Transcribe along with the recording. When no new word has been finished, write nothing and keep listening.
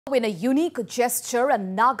In a unique gesture, a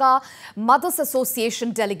Naga Mothers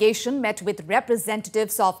Association delegation met with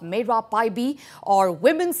representatives of Meira Paibis, or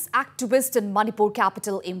women's activist in Manipur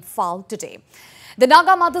capital Imphal today. The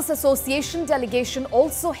Naga Mothers Association delegation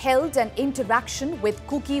also held an interaction with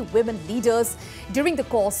Kuki women leaders during the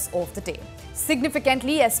course of the day.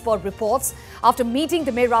 Significantly, as per reports, after meeting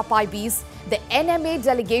the Meira Paibis, the NMA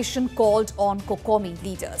delegation called on COCOMI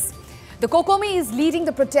leaders. The COCOMI is leading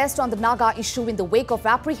the protest on the Naga issue in the wake of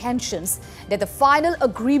apprehensions that the final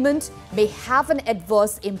agreement may have an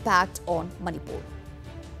adverse impact on Manipur.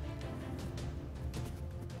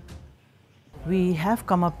 We have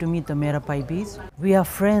come up to meet the Meira Paibis. We are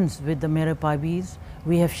friends with the Meira Paibis.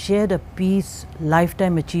 We have shared a Peace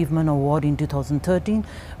Lifetime Achievement Award in 2013.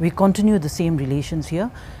 We continue the same relations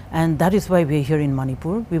here, and that is why we are here in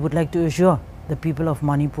Manipur. We would like to assure the people of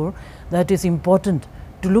Manipur that it is important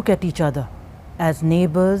to look at each other as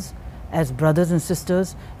neighbors, as brothers and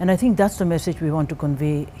sisters, and I think that's the message we want to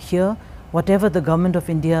convey here. Whatever the government of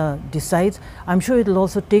India decides, I'm sure it will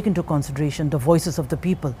also take into consideration the voices of the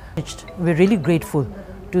people. We're really grateful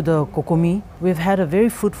to the COCOMI. We've had a very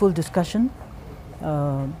fruitful discussion.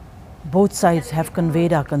 Both sides have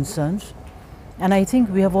conveyed our concerns, and I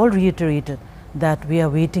think we have all reiterated that we are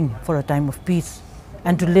waiting for a time of peace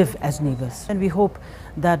and to live as neighbors. And we hope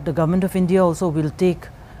that the government of India also will take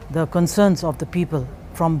the concerns of the people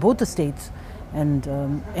from both the states and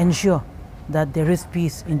ensure that there is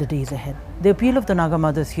peace in the days ahead. The appeal of the Naga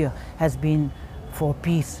Mothers here has been for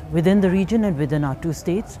peace within the region and within our two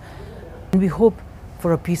states. And we hope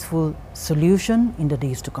for a peaceful solution in the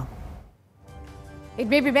days to come. It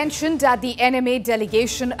may be mentioned that the NMA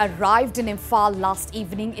delegation arrived in Imphal last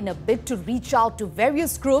evening in a bid to reach out to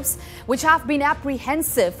various groups which have been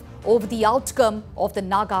apprehensive over the outcome of the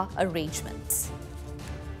Naga arrangements.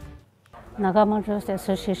 Naga Mothers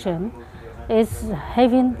Association is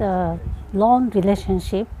having a long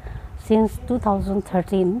relationship since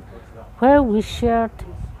 2013, where we shared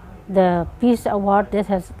the Peace Award, that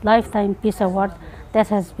has Lifetime Peace Award that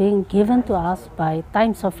has been given to us by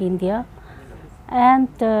Times of India. And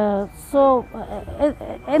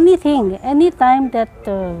anytime that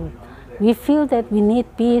we feel that we need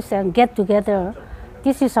peace and get together,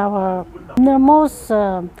 this is our most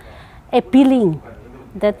appealing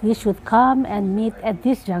that we should come and meet at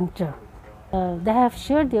this juncture. They have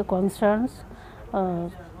shared their concerns,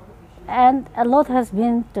 and a lot has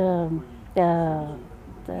been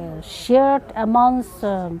shared amongst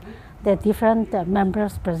the different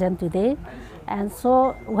members present today. And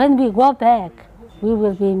so when we go back, we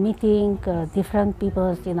will be meeting different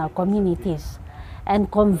peoples in our communities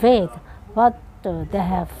and convey what they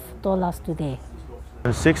have told us today.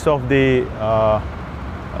 6 of the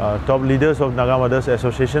top leaders of Naga Mothers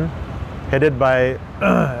Association, headed by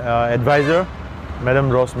advisor,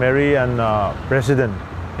 Madam Rosemary, and President,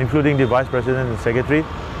 including the Vice President and Secretary,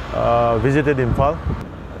 visited Imphal.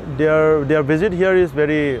 Their visit here is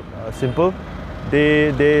very simple.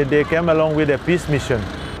 They came along with a peace mission,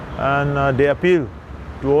 and they appeal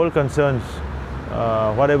to all concerns,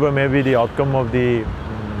 whatever may be the outcome of the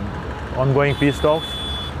ongoing peace talks.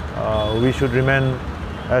 We should remain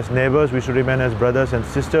as neighbors, we should remain as brothers and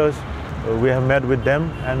sisters. We have met with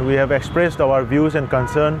them and we have expressed our views and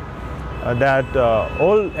concern that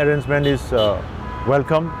all arrangement is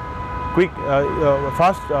welcome. Quick,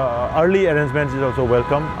 fast, early arrangement is also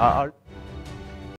welcome.